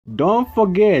Don't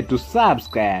forget to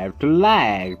subscribe, to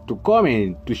like, to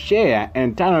comment, to share,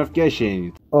 and turn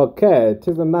notifications. Okay, it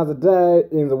is another day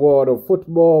in the world of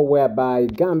football whereby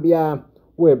Gambia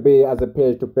will be as a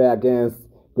pitch to play against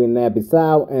Guinea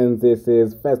Bissau, and this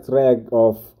is first leg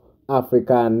of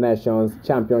African Nations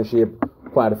Championship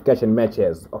qualification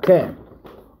matches. Okay,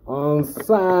 on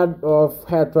side of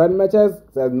head-to-head matches,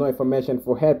 there's no information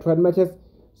for head-to-head matches,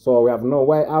 so we have no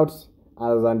way out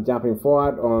other than jumping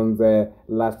forward on the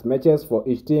last matches for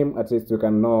each team. At least we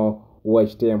can know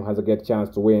which team has a good chance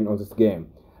to win on this game.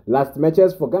 Last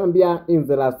matches for Gambia: in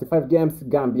the last 5 games,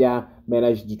 Gambia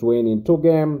managed to win in 2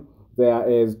 games. There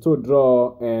is 2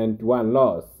 draw and 1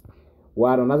 loss.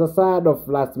 While on the other side of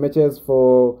last matches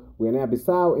for Guinea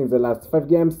Bissau, in the last 5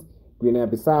 games, Guinea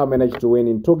Bissau managed to win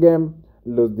in 2 games,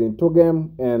 lose in 2 games,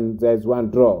 and there's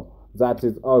 1 draw. That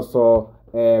is also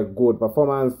a good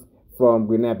performance from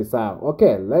Guinea Bissau.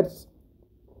 Okay, let's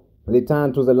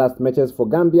return to the last matches for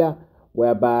Gambia,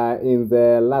 whereby in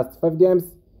the last 5 games,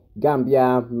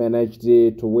 Gambia managed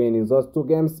to win in those 2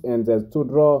 games, and there's 2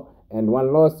 draw and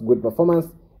 1 loss. Good performance.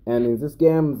 And in this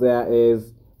game, there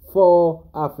is 4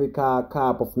 Africa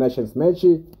Cup of Nations match.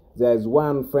 There is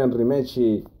 1 friendly match,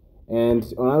 and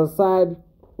on the other side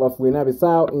of Guinea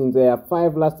Bissau, in their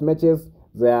 5 last matches,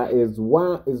 there is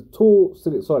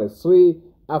 3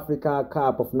 Africa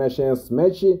Cup of Nations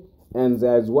match, and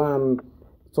there's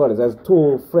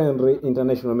 2 friendly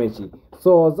international match.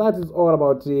 So that is all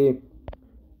about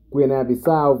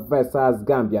Guinea-Bissau versus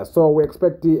Gambia. So we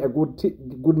expect a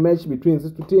good match between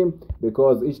these 2 teams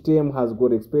because each team has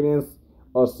good experience.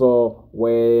 Also,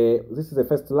 this is the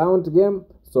first round game,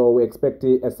 so we expect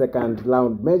a second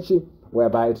round match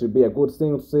whereby it will be a good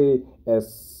thing to see a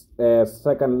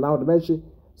second round match.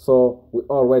 So we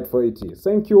all wait for it.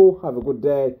 Thank you. Have a good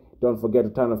day. Don't forget to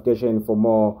turn notification for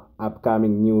more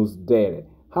upcoming news daily.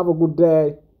 Have a good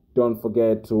day. Don't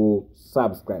forget to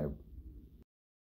subscribe.